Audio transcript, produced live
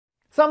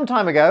Some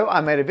time ago, I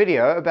made a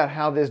video about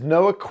how there's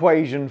no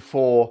equation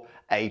for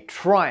a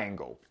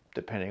triangle,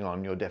 depending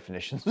on your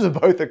definitions of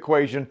both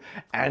equation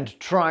and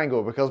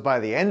triangle, because by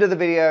the end of the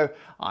video,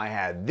 I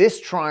had this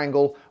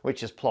triangle,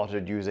 which is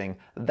plotted using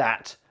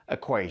that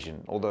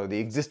equation. Although the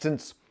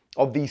existence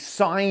of the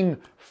sine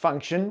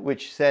function,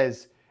 which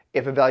says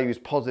if a value is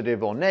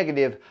positive or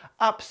negative,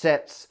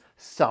 upsets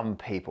some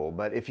people.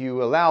 But if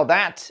you allow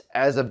that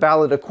as a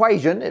valid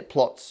equation, it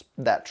plots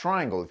that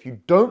triangle. If you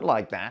don't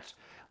like that,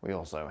 we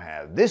also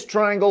have this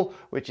triangle,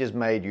 which is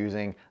made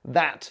using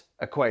that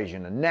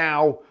equation. And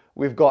now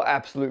we've got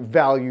absolute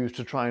values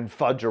to try and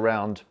fudge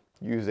around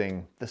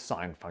using the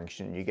sine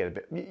function. You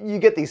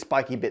get these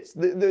spiky bits,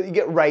 you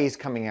get rays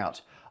coming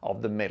out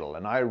of the middle.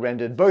 And I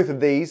rendered both of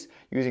these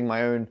using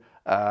my own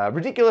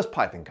ridiculous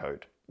Python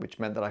code, which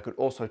meant that I could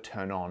also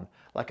turn on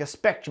like a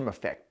spectrum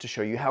effect to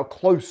show you how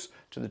close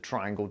to the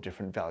triangle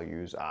different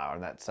values are.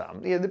 And that's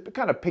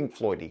kind of Pink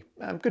Floydy,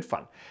 good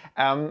fun.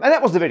 And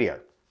that was the video.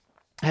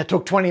 It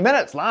took 20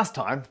 minutes last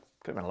time.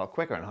 Could have been a lot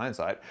quicker in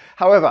hindsight.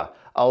 However,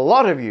 a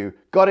lot of you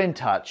got in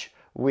touch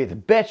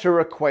with better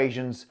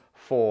equations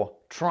for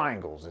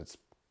triangles. It's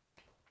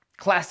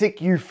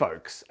classic you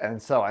folks. And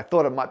so I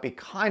thought it might be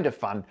kind of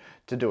fun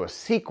to do a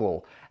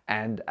sequel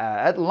and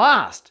at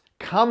last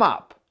come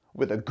up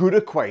with a good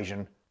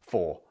equation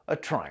for a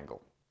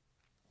triangle.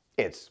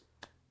 It's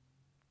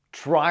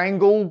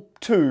triangle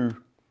 2,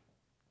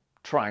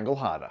 triangle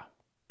harder.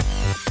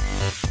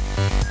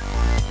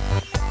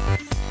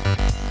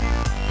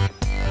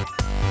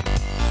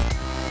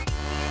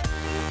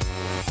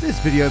 This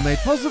video made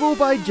possible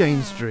by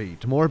Jane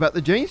Street. More about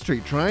the Jane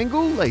Street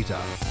triangle later.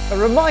 A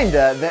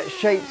reminder that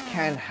shapes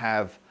can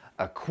have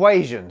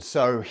equations.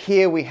 So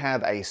here we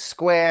have a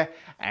square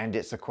and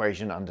its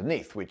equation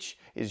underneath, which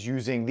is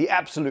using the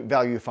absolute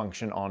value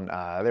function on,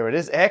 there it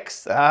is,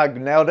 x,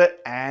 nailed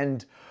it,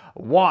 and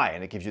y,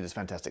 and it gives you this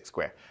fantastic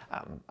square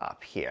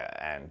up here.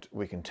 And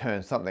we can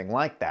turn something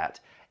like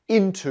that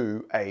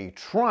into a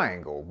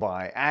triangle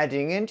by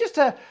adding in just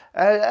a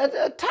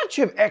touch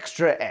of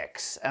extra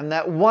x, and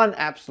that one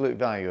absolute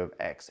value of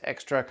x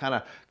extra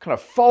kind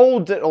of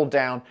folds it all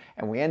down,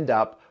 and we end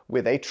up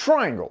with a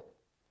triangle.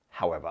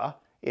 However,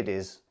 it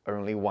is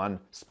only one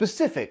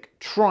specific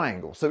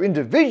triangle. So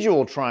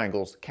individual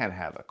triangles can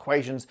have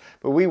equations,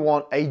 but we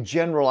want a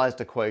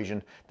generalized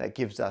equation that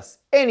gives us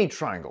any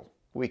triangle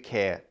we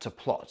care to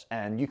plot.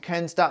 And you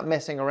can start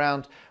messing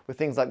around with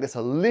things like this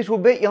a little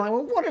bit. You're like,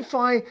 well, what if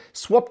I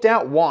swapped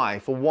out y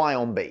for y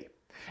on b?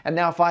 And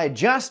now if I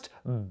adjust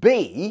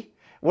b,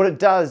 what it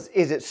does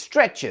is it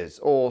stretches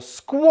or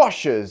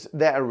squashes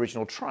that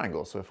original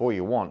triangle. So if all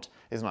you want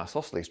is an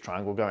isosceles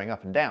triangle going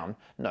up and down,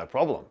 no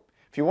problem.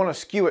 If you want to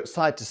skew it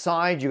side to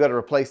side, you've got to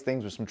replace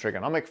things with some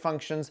trigonomic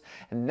functions.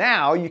 And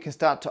now you can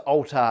start to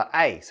alter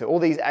a. So all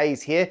these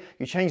a's here,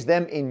 you change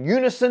them in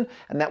unison,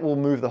 and that will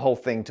move the whole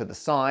thing to the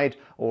side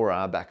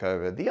or back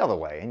over the other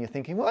way. And you're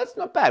thinking, well, that's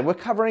not bad. We're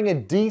covering a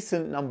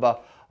decent number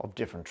of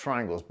different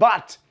triangles.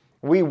 But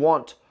we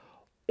want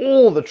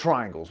all the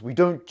triangles. We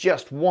don't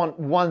just want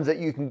ones that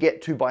you can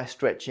get to by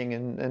stretching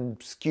and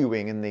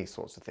skewing and these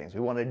sorts of things. We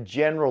want a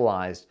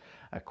generalized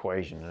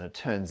equation. And it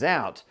turns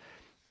out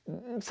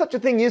such a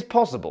thing is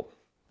possible.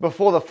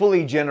 Before the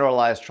fully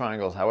generalized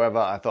triangles, however,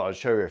 I thought I'd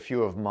show you a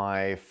few of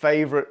my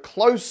favorite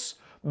close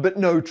but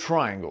no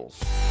triangles.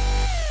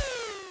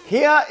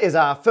 Here is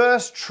our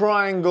first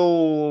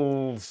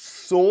triangle,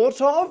 sort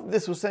of.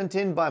 This was sent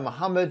in by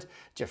Muhammad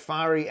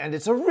Jafari, and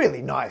it's a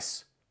really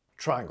nice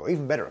triangle.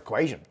 Even better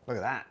equation. Look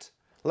at that.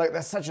 Look,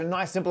 that's such a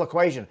nice simple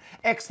equation.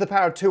 X to the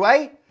power of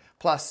 2a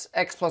plus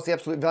x plus the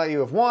absolute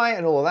value of y,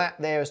 and all of that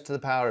there is to the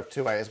power of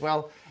 2a as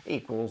well,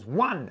 equals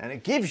 1. And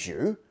it gives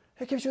you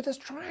this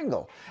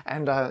triangle.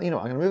 And I'm going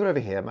to move it over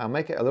here. I'll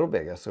make it a little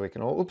bigger so we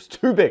can all, oops,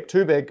 too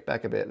big,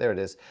 back a bit, there it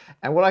is.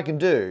 And what I can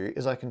do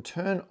is I can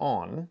turn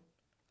on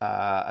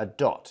a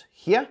dot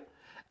here,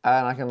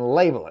 and I can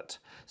label it.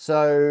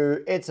 So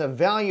it's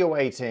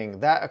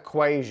evaluating that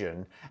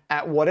equation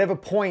at whatever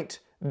point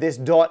this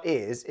dot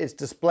is, it's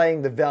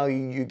displaying the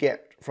value you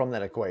get from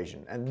that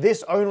equation. And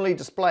this only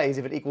displays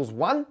if it equals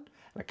 1, and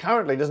it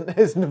currently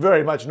isn't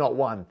very much not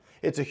 1.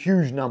 It's a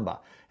huge number.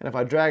 And if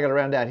I drag it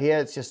around out here,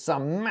 it's just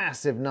some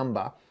massive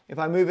number. If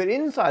I move it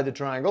inside the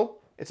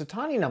triangle, it's a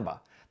tiny number.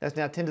 That's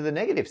now 10 to the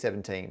negative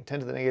 17, 10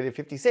 to the negative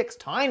 56,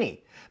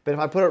 tiny. But if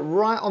I put it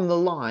right on the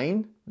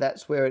line,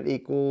 that's where it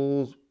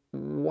equals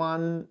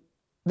 1,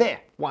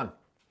 there, 1.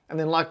 And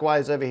then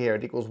likewise over here,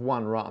 it equals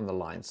 1 right on the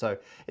line. So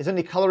it's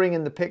only coloring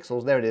in the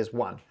pixels, there it is,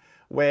 1.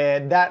 Where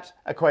that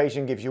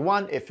equation gives you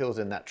 1, it fills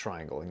in that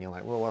triangle. And you're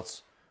like, well,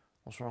 what's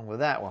wrong with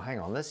that? Well, hang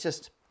on,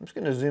 I'm just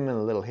going to zoom in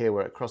a little here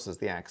where it crosses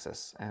the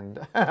axis. And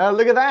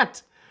look at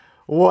that.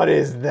 What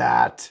is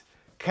that?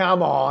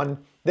 Come on.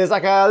 There's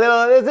like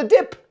there's a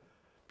dip.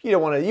 You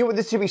don't want to, you want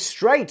this to be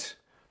straight,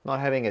 not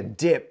having a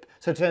dip.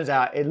 So it turns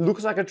out it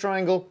looks like a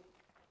triangle.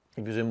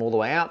 If you zoom all the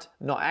way out,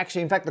 not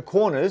actually. In fact, the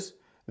corners,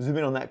 zoom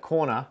in on that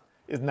corner.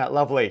 Isn't that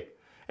lovely?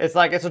 It's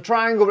like it's a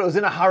triangle, but it was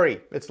in a hurry.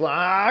 It's like,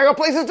 I got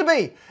places to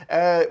be.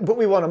 But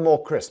we want a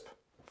more crisp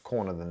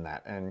corner than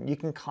that. And you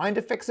can kind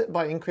of fix it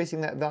by increasing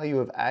that value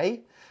of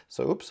A.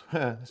 So, oops,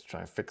 let's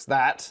try and fix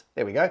that.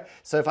 There we go.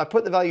 So if I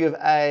put the value of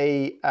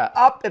A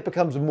up, it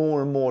becomes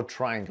more and more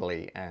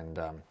triangle-y, and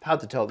hard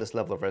to tell at this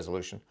level of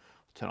resolution.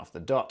 Turn off the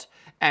dot.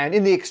 And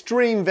in the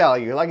extreme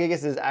value, like I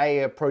guess as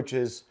A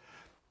approaches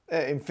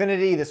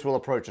infinity, this will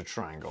approach a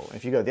triangle.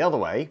 If you go the other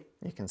way,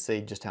 you can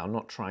see just how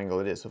not triangle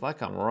it is. So if I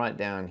come right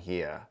down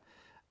here,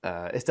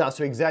 it starts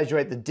to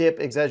exaggerate the dip,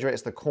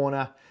 exaggerates the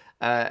corner,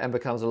 and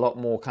becomes a lot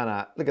more kind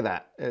of, look at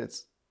that.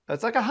 It's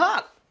like a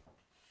heart.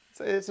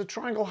 It's a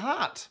triangle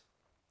heart.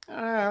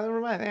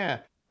 Right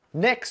there.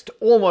 Next,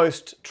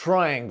 almost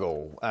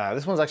triangle.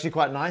 This one's actually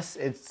quite nice.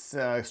 It's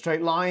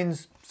straight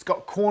lines, it's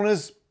got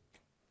corners,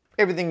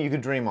 everything you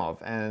could dream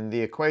of. And the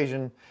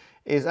equation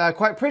is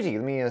quite pretty.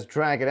 Let me just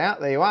drag it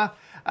out. There you are.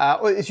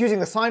 It's using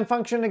the sine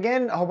function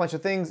again, a whole bunch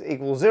of things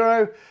equals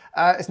 0.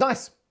 It's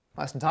nice.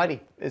 Nice and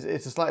tidy.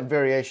 It's a slight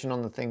variation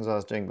on the things I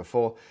was doing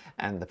before,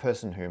 and the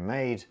person who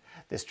made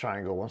this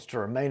triangle wants to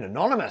remain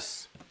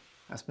anonymous.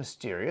 That's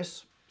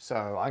mysterious. So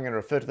I'm going to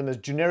refer to them as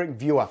Generic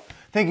Viewer.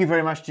 Thank you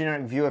very much,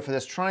 Generic Viewer, for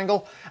this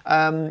triangle.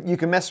 You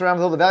can mess around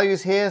with all the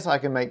values here, so I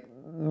can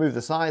move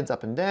the sides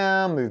up and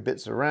down, move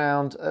bits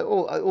around.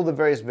 All the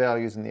various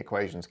values in the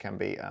equations can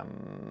be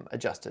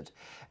adjusted.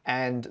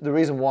 And the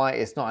reason why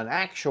it's not an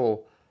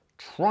actual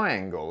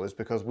triangle is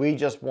because we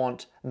just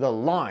want the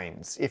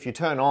lines. If you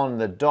turn on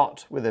the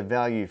dot with a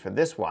value for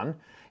this one,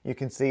 you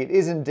can see it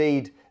is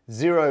indeed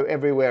 0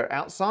 everywhere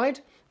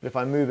outside, but if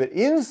I move it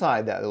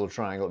inside that little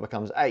triangle, it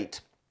becomes 8.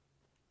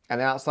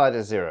 And outside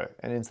is 0,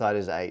 and inside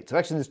is 8. So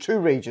actually there's two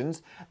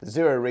regions, the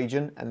 0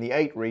 region and the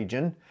 8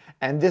 region,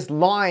 and this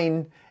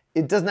line,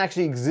 it doesn't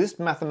actually exist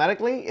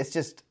mathematically, it's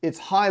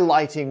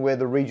highlighting where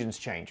the regions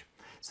change.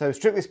 So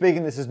strictly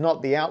speaking, this is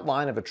not the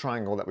outline of a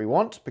triangle that we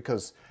want,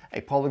 because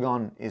a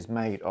polygon is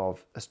made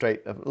of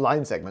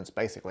line segments,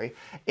 basically.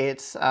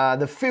 It's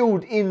the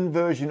filled-in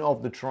version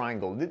of the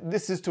triangle.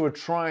 This is to a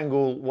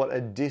triangle what a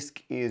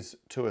disk is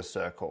to a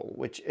circle,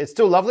 which is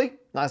still lovely.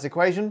 Nice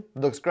equation,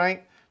 looks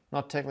great.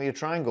 Not technically a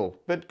triangle,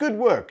 but good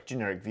work,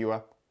 Generic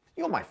Viewer.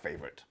 You're my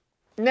favorite.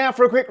 Now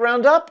for a quick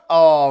roundup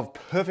of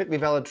perfectly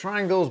valid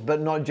triangles,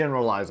 but not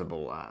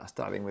generalizable.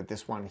 Starting with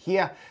this one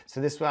here. So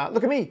this,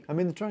 look at me, I'm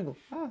in the triangle.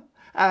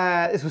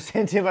 This was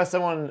sent in by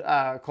someone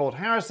called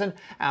Harrison,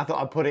 and I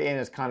thought I'd put it in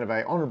as kind of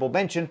an honorable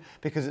mention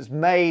because it's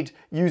made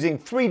using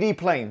 3D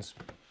planes.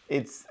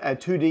 It's a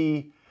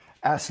 2D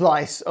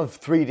slice of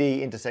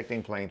 3D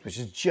intersecting planes, which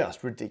is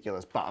just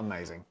ridiculous, but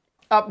amazing.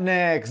 Up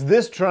next,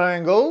 this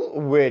triangle,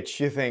 which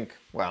you think,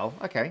 well,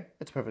 okay,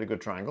 it's a perfectly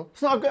good triangle.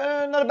 It's not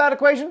a bad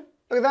equation.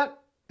 Look at that.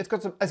 It's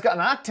got an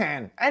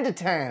arctan and a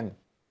tan.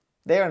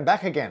 There and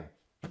back again.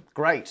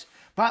 Great.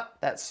 But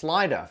that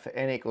slider for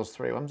n equals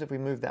 3, what happens if we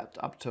move that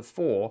up to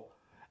 4?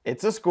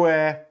 It's a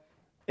square,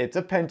 it's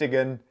a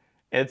pentagon,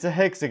 it's a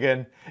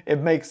hexagon. It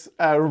makes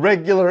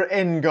regular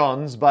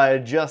n-gons by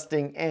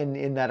adjusting n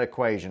in that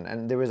equation.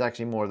 And there is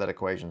actually more of that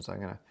equation, so I'm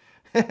going to...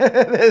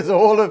 there's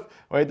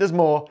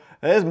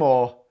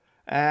more,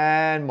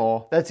 and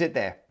more. That's it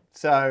there.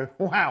 So,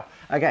 wow.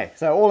 Okay,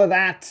 so all of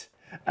that.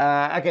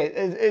 Okay,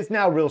 it's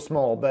now real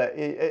small, but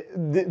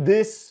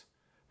this,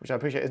 which I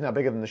appreciate is now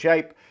bigger than the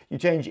shape, you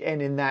change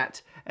n in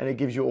that, and it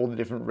gives you all the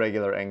different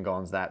regular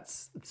n-gons.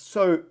 That's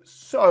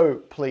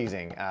so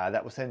pleasing.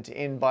 That was sent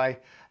in by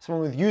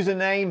someone with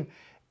username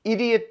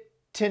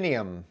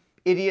Idiotinium.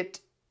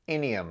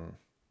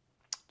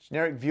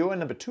 Generic Viewer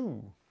number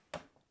 2.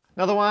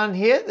 Another one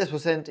here, this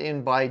was sent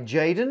in by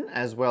Jaden,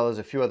 as well as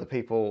a few other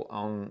people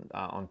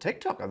on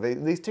TikTok. Are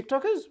these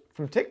TikTokers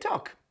from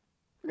TikTok?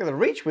 Look at the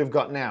reach we've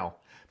got now.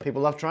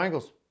 People love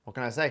triangles, what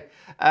can I say?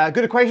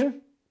 Good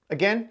equation,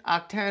 again,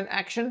 arctan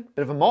action,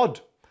 bit of a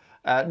mod.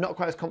 Not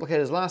quite as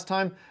complicated as last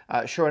time.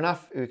 Sure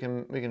enough, we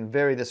can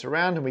vary this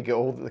around and we get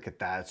all, look at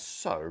that, it's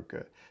so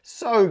good.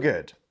 So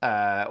good.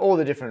 All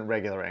the different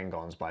regular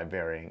n-gons by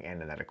varying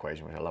n in that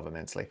equation, which I love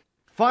immensely.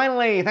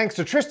 Finally, thanks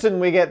to Tristan,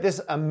 we get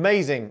this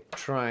amazing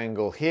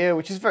triangle here,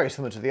 which is very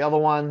similar to the other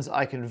ones.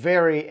 I can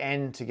vary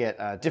n to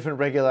get different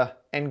regular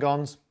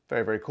n-gons.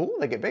 Very, very cool.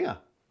 They get bigger.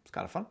 It's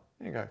kind of fun.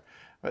 There you go.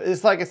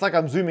 It's like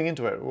I'm zooming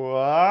into it.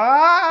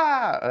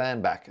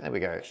 And back. There we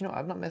go. You know,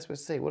 I've not messed with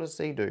C. What does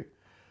C do?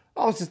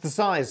 Oh, it's just the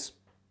size.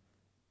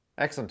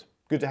 Excellent.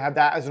 Good to have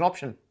that as an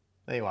option.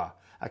 There you are.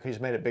 I could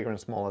just made it bigger and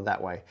smaller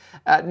that way.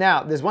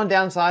 Now, there's one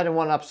downside and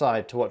one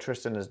upside to what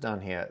Tristan has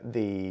done here.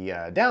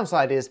 The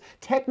downside is,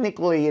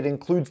 technically, it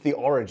includes the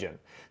origin.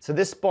 So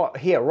this spot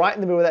here, right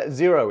in the middle where that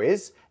 0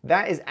 is,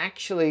 that is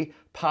actually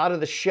part of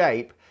the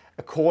shape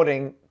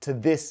according to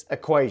this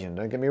equation.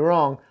 Don't get me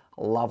wrong,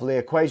 lovely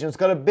equation. It's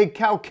got a big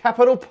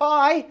capital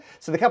pi.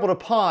 So the capital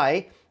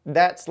pi,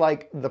 that's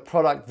like the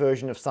product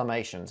version of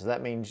summation. So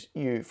that means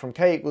you, from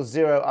k equals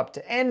 0 up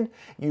to n,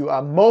 you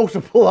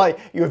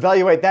you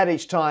evaluate that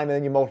each time, and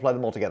then you multiply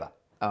them all together.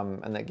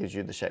 And that gives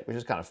you the shape, which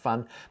is kind of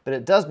fun. But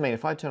it does mean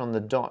if I turn on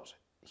the dot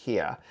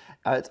here.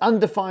 It's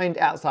undefined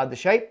outside the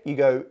shape. You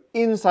go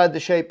inside the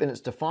shape and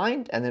it's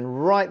defined, and then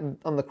right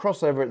on the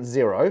crossover it's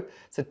 0.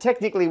 So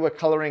technically we're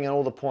coloring in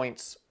all the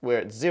points where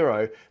it's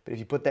 0, but if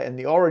you put that in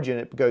the origin,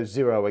 it goes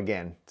 0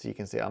 again. So you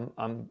can see I'm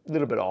a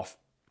little bit off.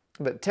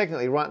 But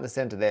technically right in the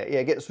center there,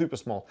 yeah, get super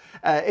small,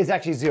 it's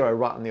actually 0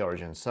 right on the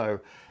origin. So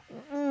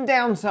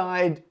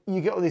downside, you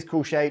get all these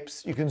cool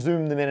shapes, you can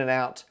zoom them in and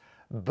out,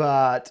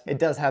 but it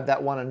does have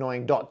that one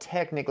annoying dot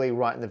technically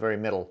right in the very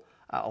middle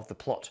of the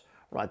plot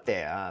right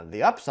there.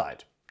 The upside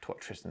to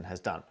what Tristan has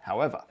done,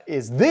 however,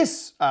 is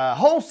this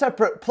whole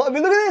separate plot. I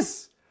mean, look at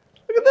this!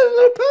 Look at this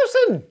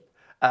little person!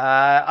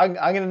 I'm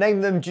going to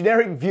name them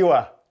Generic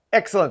Viewer.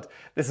 Excellent.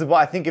 This is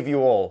what I think of you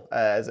all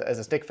as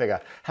a stick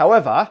figure.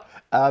 However,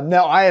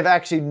 now I have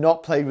actually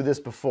not played with this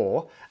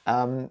before.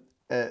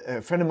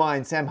 A friend of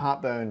mine, Sam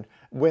Hartburn,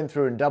 went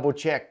through and double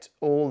checked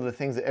all the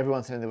things that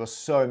everyone said. There were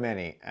so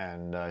many,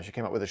 and she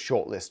came up with a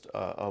short list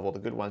of all the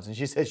good ones. And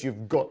she says,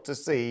 you've got to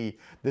see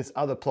this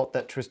other plot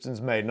that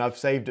Tristan's made. And I've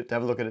saved it to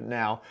have a look at it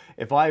now.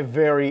 If I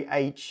vary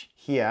H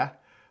here,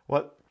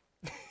 what?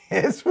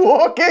 It's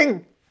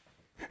walking!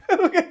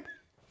 Look at it.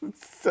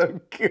 It's so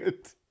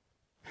good.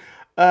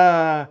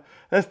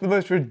 That's the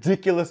most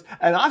ridiculous,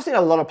 and I've seen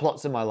a lot of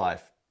plots in my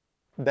life.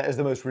 That is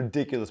the most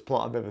ridiculous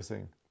plot I've ever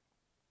seen.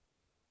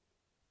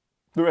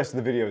 The rest of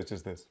the video is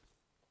just this.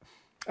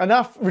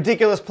 Enough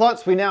ridiculous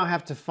plots, we now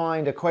have to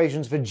find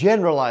equations for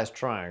generalized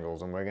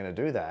triangles, and we're going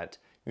to do that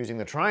using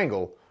the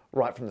triangle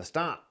right from the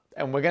start.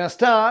 And we're going to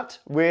start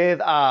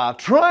with our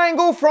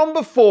triangle from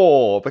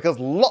before, because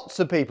lots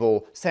of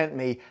people sent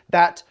me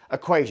that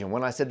equation.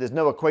 When I said there's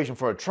no equation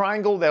for a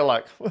triangle, they're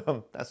like,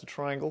 well, that's a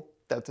triangle,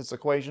 that's its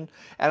equation.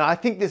 And I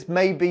think this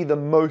may be the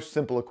most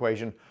simple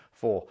equation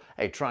for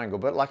a triangle,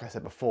 but like I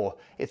said before,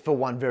 it's for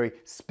one very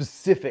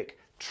specific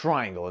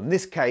triangle. In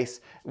this case,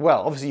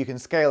 well, obviously you can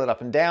scale it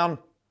up and down,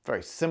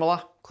 very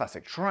similar,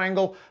 classic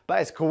triangle,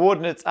 but its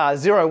coordinates are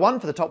 0, 1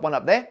 for the top one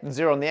up there,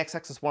 0 on the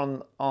x-axis,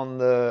 1 on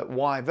the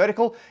y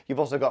vertical. You've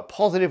also got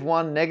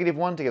 +1,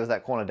 -1 to give us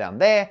that corner down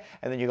there,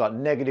 and then you've got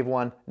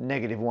 -1,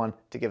 -1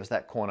 to give us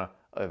that corner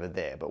over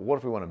there. But what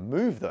if we want to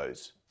move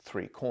those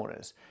 3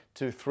 corners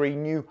to 3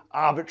 new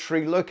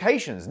arbitrary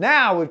locations?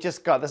 Now we've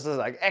just got, this is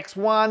like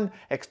x1,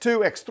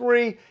 x2,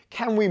 x3.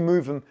 Can we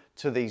move them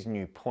to these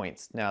new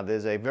points? Now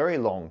there's a very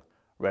long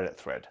Reddit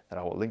thread that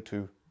I will link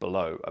to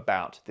below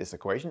about this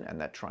equation and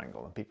that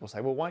triangle. And people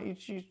say, well, why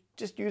don't you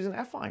just use an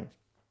affine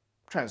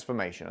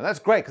transformation? And that's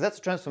great, because that's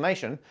a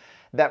transformation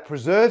that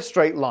preserves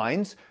straight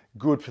lines,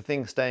 good for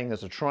things staying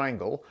as a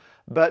triangle,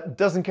 but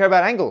doesn't care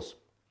about angles.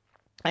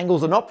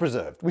 Angles are not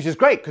preserved, which is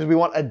great because we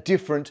want a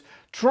different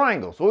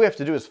triangle. So all we have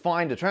to do is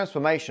find a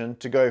transformation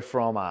to go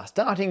from our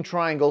starting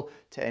triangle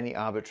to any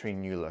arbitrary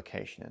new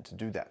location. And to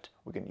do that,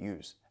 we're going to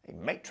use a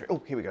matrix.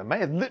 Oh, here we go.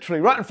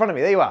 Literally right in front of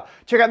me. There you are.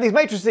 Check out these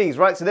matrices,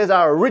 right? So there's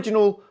our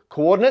original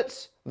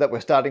coordinates that we're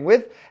starting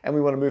with, and we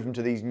want to move them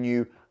to these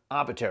new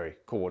arbitrary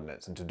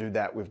coordinates. And to do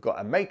that, we've got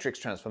a matrix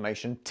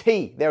transformation,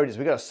 T. There it is.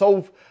 We've got to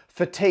solve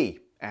for T.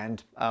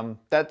 And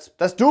that's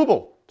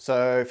doable.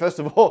 So first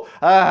of all,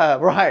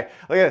 right,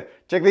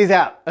 check these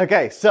out.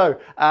 Okay, so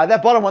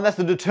that bottom one, that's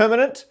the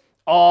determinant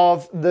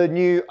of the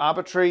new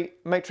arbitrary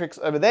matrix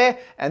over there.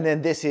 And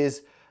then this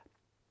is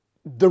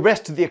the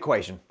rest of the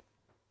equation.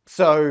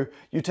 So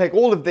you take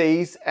all of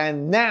these,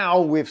 and now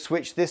we've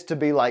switched this to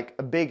be like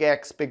a big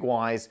X, big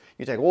Y's.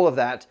 You take all of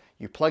that,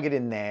 you plug it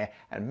in there,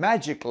 and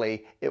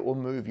magically it will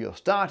move your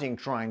starting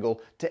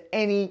triangle to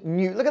any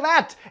new, look at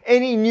that,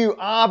 any new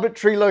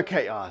arbitrary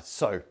location. Ah,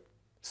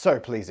 so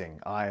pleasing.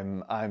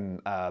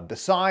 I'm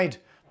beside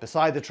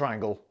the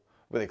triangle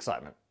with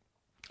excitement.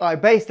 I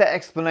based that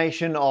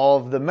explanation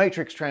of the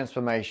matrix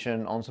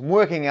transformation on some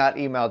working out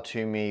emailed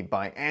to me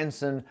by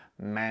Anson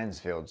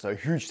Mansfield. So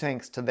huge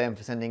thanks to them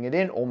for sending it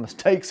in. All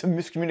mistakes and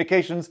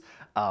miscommunications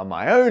are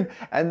my own,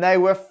 and they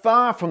were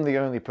far from the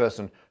only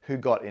person who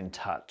got in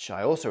touch.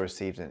 I also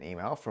received an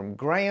email from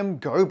Graham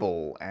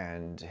Goebel,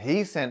 and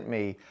he sent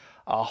me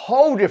a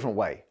whole different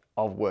way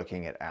of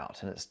working it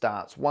out, and it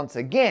starts once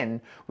again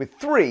with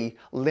 3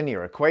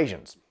 linear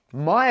equations.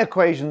 My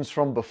equations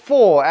from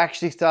before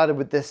actually started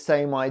with this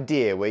same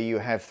idea, where you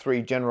have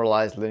 3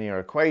 generalized linear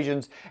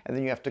equations, and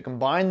then you have to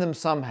combine them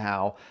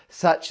somehow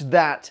such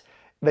that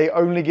they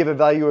only give a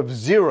value of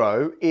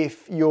 0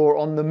 if you're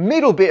on the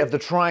middle bit of the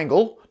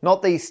triangle,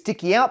 not these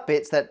sticky out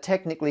bits that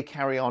technically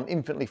carry on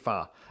infinitely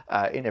far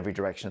in every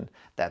direction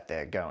that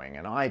they're going.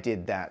 And I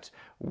did that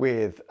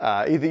with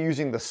either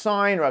using the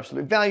sign or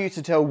absolute value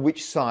to tell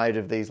which side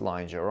of these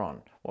lines you're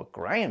on. What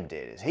Graham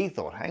did is he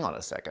thought, hang on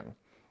a second,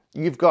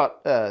 you've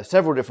got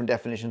several different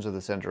definitions of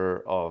the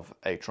center of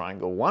a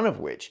triangle, one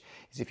of which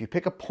is if you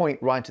pick a point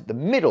right at the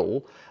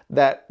middle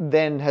that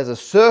then has a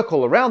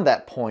circle around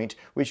that point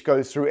which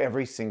goes through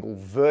every single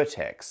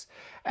vertex.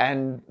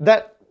 And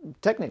that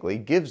technically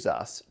gives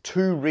us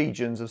 2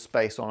 regions of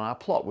space on our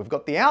plot. We've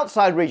got the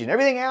outside region,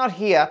 everything out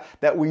here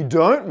that we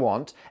don't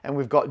want, and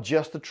we've got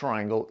just the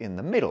triangle in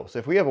the middle. So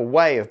if we have a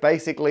way of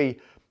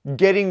basically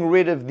getting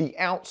rid of the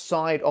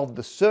outside of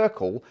the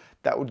circle,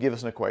 that would give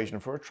us an equation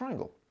for a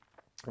triangle.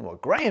 And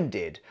what Graham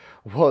did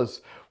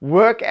was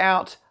work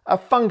out a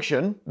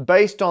function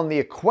based on the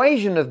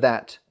equation of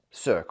that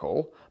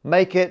circle,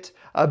 make it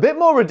a bit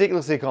more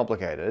ridiculously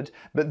complicated,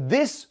 but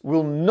this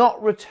will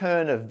not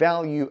return a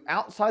value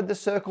outside the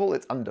circle.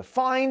 It's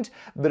undefined,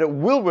 but it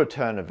will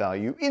return a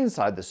value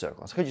inside the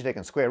circle. It's because you're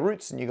taking square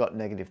roots and you've got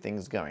negative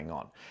things going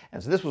on.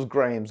 And so this was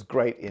Graham's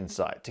great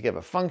insight, to give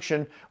a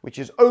function which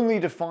is only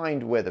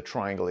defined where the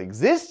triangle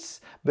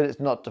exists, but it's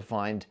not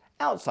defined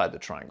outside the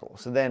triangle.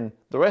 So then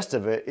the rest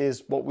of it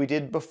is what we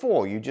did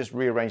before. You just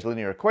rearrange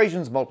linear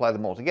equations, multiply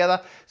them all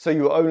together, so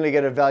you only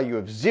get a value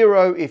of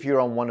 0 if you're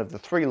on one of the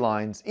 3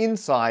 lines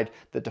inside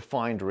the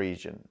defined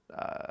region.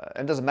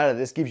 And it doesn't matter,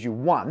 this gives you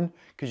 1,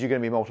 because you're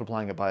going to be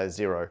multiplying it by a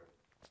 0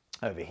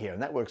 over here,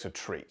 and that works a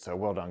treat. So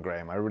well done,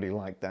 Graham. I really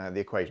like the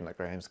equation that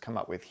Graham's come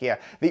up with here.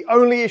 The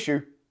only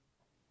issue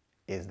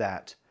is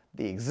that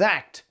the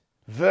exact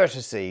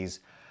vertices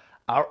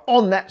are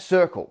on that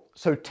circle.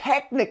 So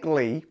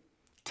technically,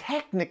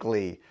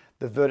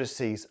 the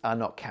vertices are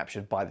not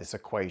captured by this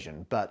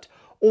equation, but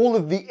all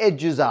of the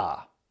edges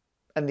are.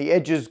 And the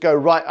edges go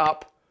right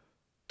up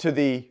to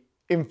the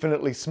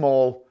infinitely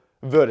small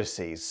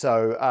vertices.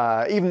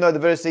 So even though the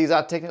vertices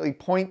are technically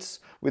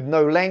points with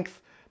no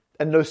length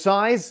and no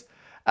size,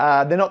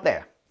 they're not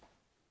there.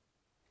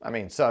 I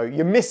mean, so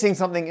you're missing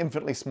something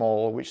infinitely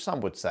small, which some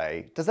would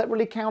say, does that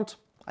really count?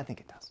 I think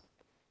it does.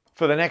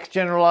 For the next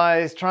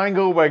generalized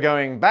triangle, we're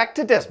going back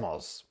to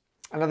Desmos.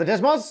 Another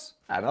Desmos,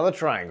 another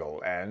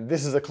triangle. And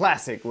this is a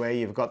classic where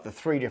you've got the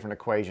 3 different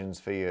equations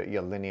for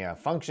your linear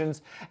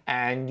functions,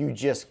 and you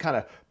just kind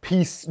of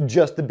piece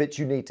just the bits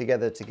you need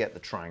together to get the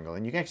triangle.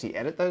 And you can actually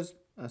edit those.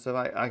 So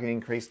I can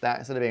increase that.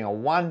 Instead of being a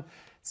 1,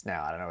 it's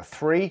now, I don't know, a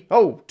 3.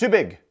 Oh, too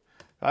big.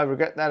 I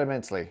regret that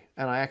immensely.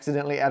 And I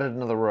accidentally added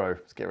another row.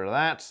 Let's get rid of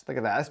that. Look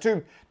at that.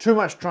 That's too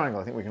much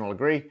triangle. I think we can all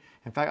agree.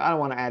 In fact, I don't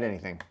want to add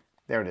anything.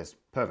 There it is.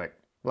 Perfect.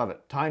 Love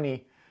it.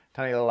 Tiny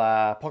little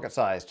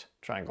pocket-sized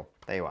triangle.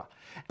 There you are.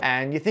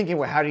 And you're thinking,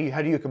 well, how do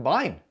you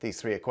combine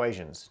these 3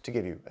 equations to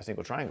give you a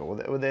single triangle?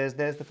 Well, there's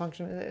the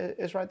function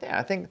is right there.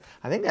 I think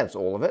that's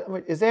all of it. I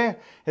mean, is there?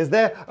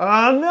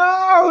 Oh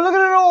no! Look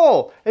at it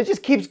all. It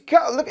just keeps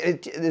going. Look,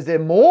 is there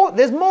more?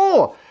 There's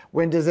more.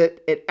 When does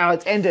it? Oh,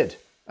 it's ended.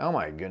 Oh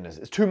my goodness,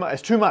 it's too much.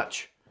 It's too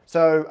much.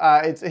 So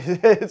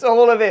it's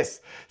all of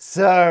this.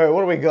 So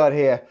what do we got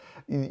here?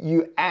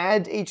 You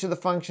add each of the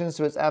functions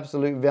to its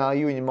absolute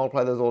value, and you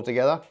multiply those all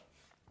together.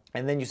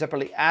 And then you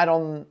separately add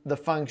on the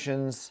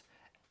functions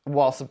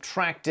while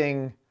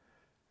subtracting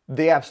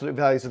the absolute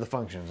values of the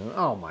functions. And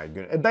oh my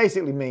goodness, it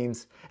basically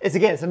means,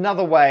 it's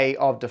another way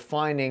of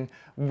defining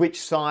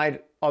which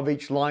side of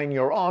each line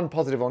you're on,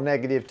 positive or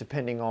negative,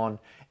 depending on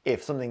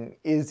if something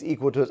is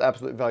equal to its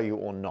absolute value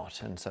or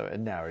not. And so it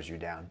narrows you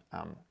down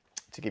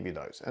to give you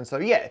those. And so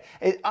yeah,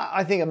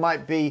 I think it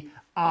might be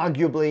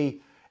arguably,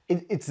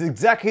 it's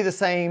exactly the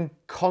same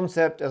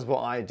concept as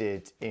what I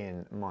did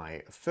in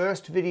my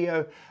first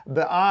video,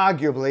 but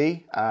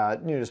arguably,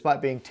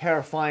 despite being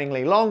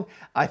terrifyingly long,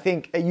 I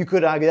think you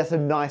could argue that's a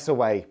nicer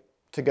way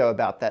to go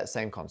about that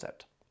same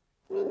concept.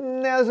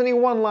 Now there's only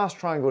one last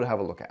triangle to have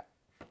a look at.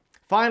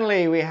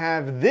 Finally, we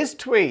have this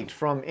tweet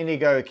from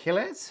Inigo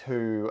Quiles,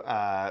 who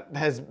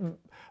has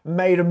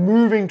made a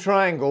moving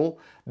triangle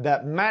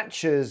that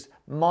matches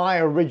my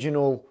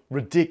original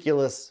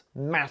ridiculous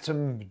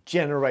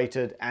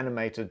Matim-generated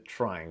animated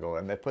triangle.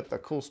 And they put the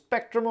cool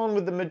spectrum on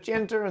with the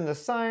magenta and the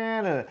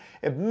cyan, and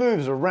it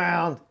moves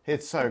around.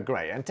 It's so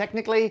great. And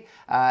technically,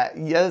 yeah,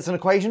 it's an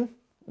equation.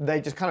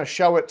 They just kind of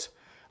show it,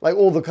 like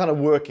all the kind of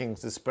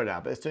workings is spread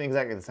out, but it's doing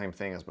exactly the same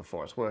thing as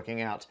before. It's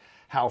working out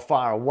how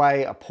far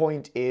away a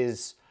point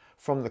is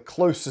from the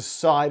closest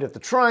side of the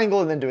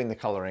triangle, and then doing the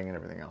coloring and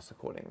everything else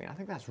accordingly. I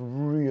think that's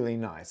really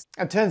nice.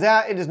 It turns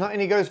out it is not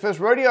Inigo's first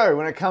rodeo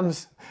when it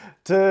comes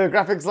to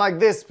graphics like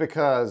this,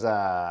 because,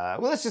 well,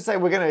 let's just say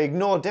we're going to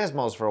ignore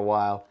Desmos for a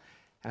while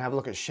and have a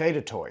look at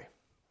ShaderToy.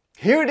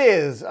 Here it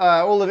is,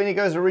 all of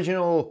Inigo's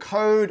original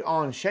code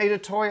on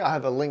ShaderToy. I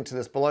have a link to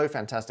this below,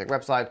 fantastic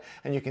website,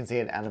 and you can see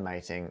it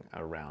animating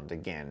around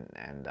again.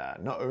 And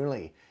not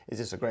only is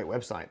this a great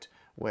website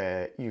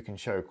where you can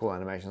show cool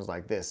animations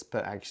like this,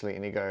 but actually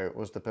Inigo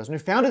was the person who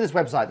founded this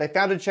website. They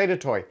founded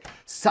ShaderToy.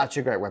 Such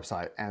a great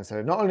website. And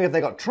so not only have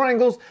they got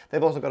triangles,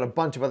 they've also got a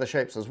bunch of other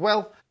shapes as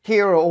well.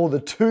 Here are all the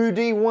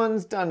 2D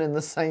ones done in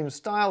the same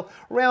style.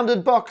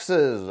 Rounded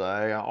boxes,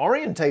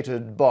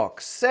 orientated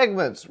box,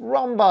 segments,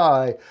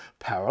 rhombi,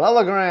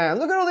 parallelogram.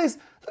 Look at all these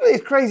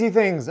crazy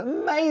things,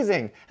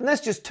 amazing. And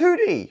that's just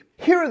 2D.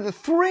 Here are the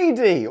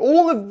 3D.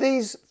 All of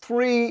these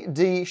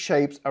 3D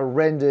shapes are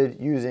rendered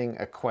using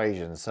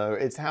equations. So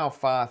it's how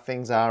far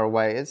things are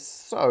away. It's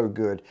so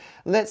good.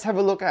 Let's have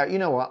a look at, you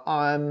know what,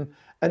 I'm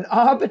an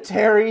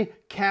arbitrary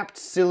capped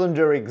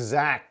cylinder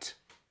exact.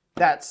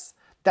 That's,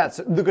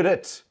 look at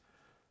it.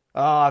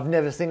 Oh, I've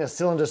never seen a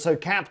cylinder so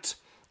capped.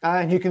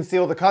 And you can see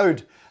all the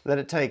code that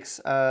it takes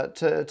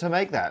to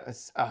make that.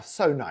 It's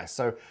so nice.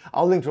 So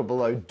I'll link to it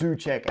below. Do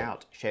check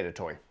out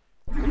ShaderToy.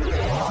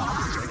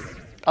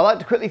 I'd like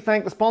to quickly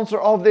thank the sponsor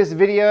of this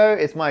video.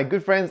 It's my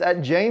good friends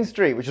at Jane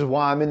Street, which is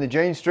why I'm in the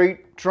Jane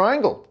Street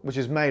Triangle, which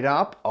is made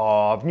up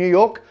of New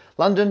York,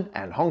 London,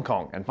 and Hong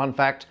Kong. And fun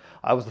fact,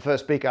 I was the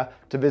first speaker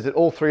to visit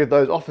all three of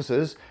those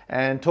offices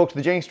and talk to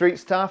the Jane Street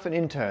staff and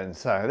interns.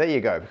 So there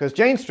you go. Because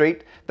Jane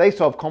Street, they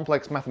solve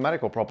complex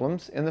mathematical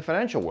problems in the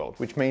financial world,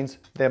 which means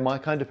they're my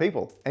kind of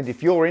people. And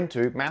if you're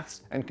into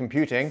maths and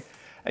computing,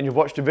 and you've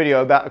watched a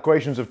video about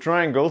equations of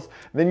triangles,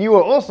 then you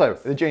are also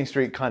the Jane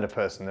Street kind of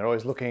person. They're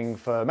always looking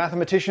for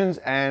mathematicians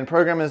and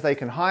programmers they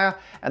can hire,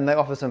 and they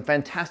offer some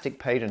fantastic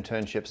paid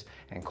internships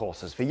and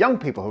courses for young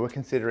people who are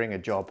considering a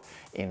job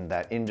in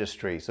that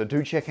industry. So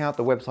do check out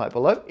the website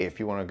below if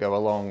you want to go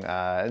along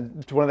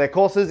to one of their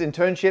courses,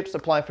 internships,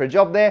 apply for a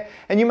job there,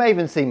 and you may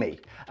even see me,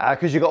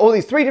 because you've got all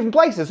these 3 different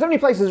places, so many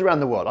places around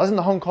the world. I was in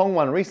the Hong Kong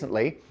one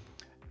recently.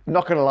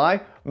 Not gonna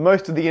lie,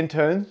 most of the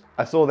interns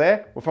I saw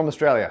there were from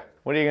Australia.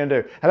 What are you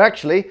gonna do? And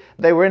actually,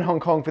 they were in Hong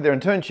Kong for their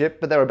internship,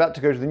 but they were about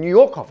to go to the New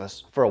York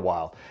office for a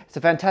while. It's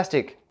a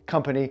fantastic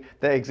company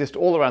that exists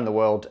all around the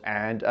world.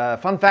 And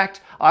fun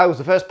fact, I was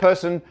the first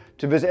person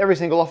to visit every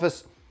single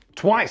office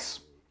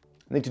twice.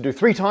 I need to do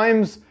 3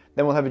 times,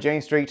 then we'll have a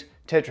Jane Street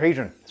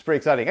tetrahedron. It's pretty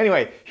exciting.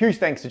 Anyway, huge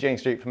thanks to Jane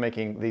Street for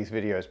making these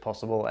videos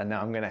possible. And now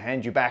I'm gonna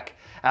hand you back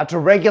to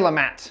regular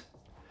Matt,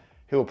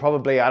 who will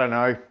probably, I don't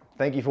know,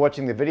 thank you for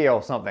watching the video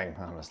or something,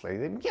 honestly.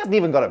 He hasn't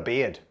even got a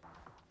beard.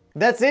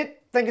 That's it.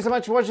 Thank you so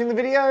much for watching the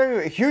video.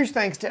 A huge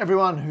thanks to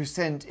everyone who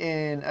sent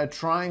in a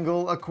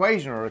triangle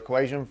equation or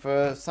equation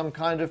for some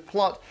kind of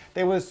plot.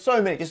 There was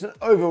so many, just an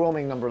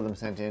overwhelming number of them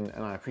sent in,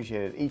 and I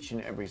appreciated each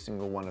and every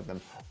single one of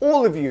them.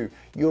 All of you,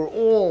 you're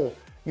all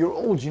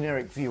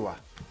generic viewer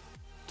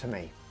to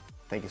me.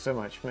 Thank you so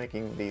much for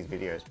making these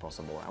videos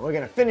possible. And we're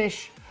gonna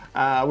finish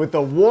with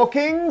the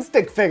walking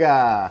stick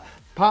figure.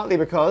 Partly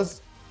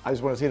because I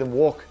just want to see them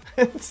walk.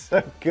 It's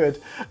so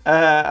good.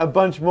 A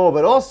bunch more,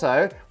 but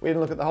also we didn't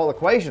look at the whole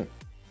equation.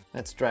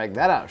 Let's drag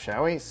that out,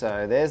 shall we?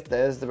 So there's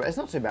the, it's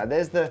not too bad.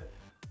 There's the,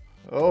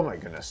 oh my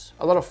goodness.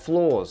 A lot of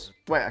flaws.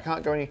 Wait, I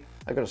can't go any,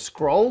 I gotta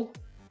scroll?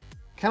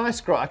 Can I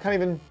scroll? I can't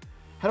even,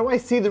 how do I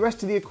see the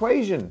rest of the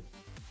equation?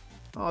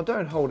 Oh,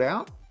 don't hold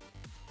out.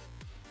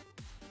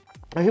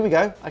 Oh, here we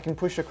go. I can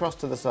push across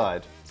to the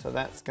side. So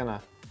that's gonna,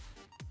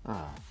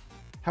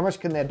 how much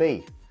can there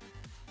be?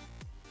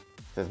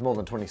 If there's more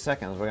than 20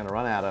 seconds, we're gonna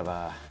run out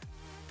of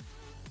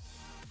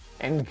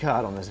end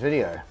card on this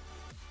video.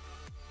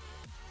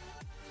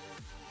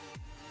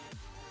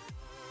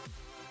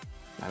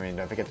 I mean,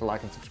 don't forget to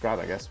like and subscribe,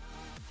 I guess.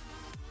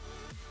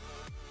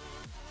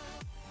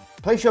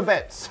 Place your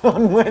bets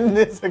on when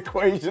this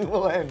equation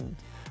will end.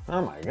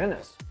 Oh my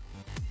goodness.